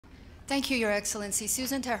Thank you, Your Excellency.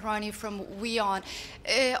 Susan Tehrani from WION.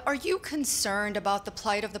 Are you concerned about the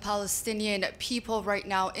plight of the Palestinian people right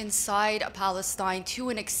now inside Palestine to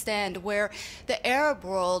an extent where the Arab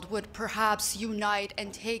world would perhaps unite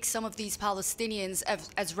and take some of these Palestinians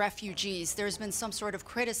as refugees? There's been some sort of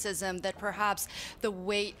criticism that perhaps the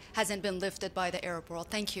weight hasn't been lifted by the Arab world.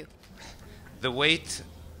 Thank you. The weight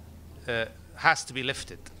has to be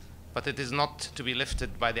lifted, but it is not to be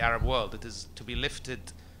lifted by the Arab world. It is to be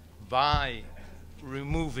lifted by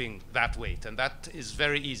removing that weight, and that is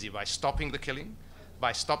very easy by stopping the killing,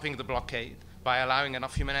 by stopping the blockade, by allowing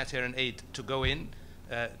enough humanitarian aid to go in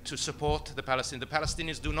to support the Palestinians. The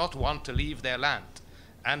Palestinians do not want to leave their land,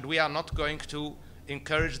 and we are not going to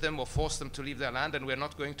encourage them or force them to leave their land, and we're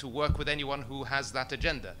not going to work with anyone who has that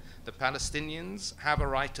agenda. The Palestinians have a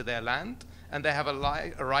right to their land, and they have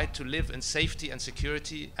a right to live in safety and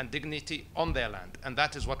security and dignity on their land. And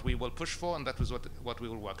that is what we will push for, and that is what we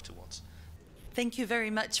will work towards. Thank you very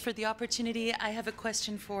much for the opportunity. I have a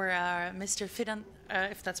question for Mr. Fidan,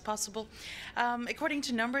 if that's possible. According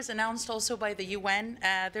to numbers announced also by the UN,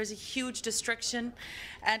 there's a huge destruction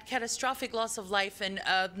and catastrophic loss of life in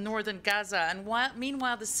northern Gaza. And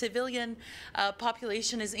meanwhile, the civilian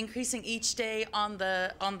population is increasing each day on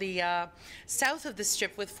the south of the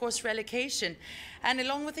Strip with forced relocation. And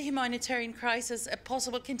along with the humanitarian crisis, a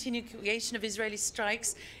possible continuation of Israeli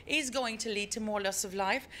strikes is going to lead to more loss of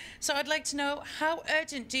life. So I'd like to know, how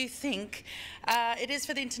urgent do you think it is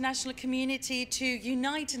for the international community to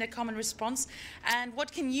unite in a common response? And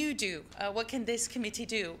what can you do, what can this committee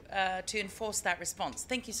do to enforce that response?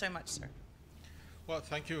 Thank you so much, sir. Well,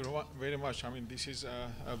 thank you very much. I mean, this is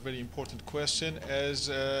a very important question. As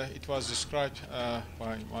it was described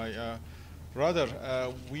by my brother,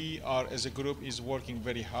 we are, as a group, is working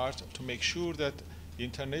very hard to make sure that the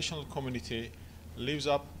international community lives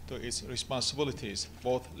up to its responsibilities,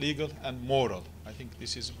 both legal and moral. I think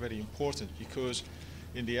this is very important because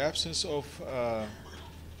in the absence of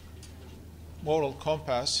moral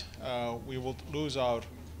compass, we would lose our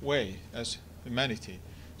way as humanity.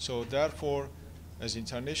 So therefore, as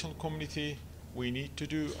international community, we need to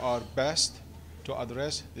do our best to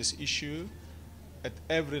address this issue at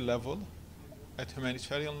every level, at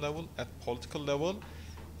humanitarian level, at political level,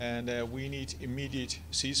 and we need immediate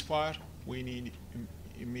ceasefire, we need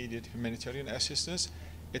immediate humanitarian assistance.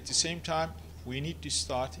 At the same time, we need to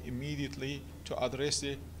start immediately to address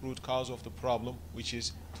the root cause of the problem, which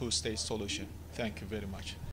is two-state solution. Thank you very much.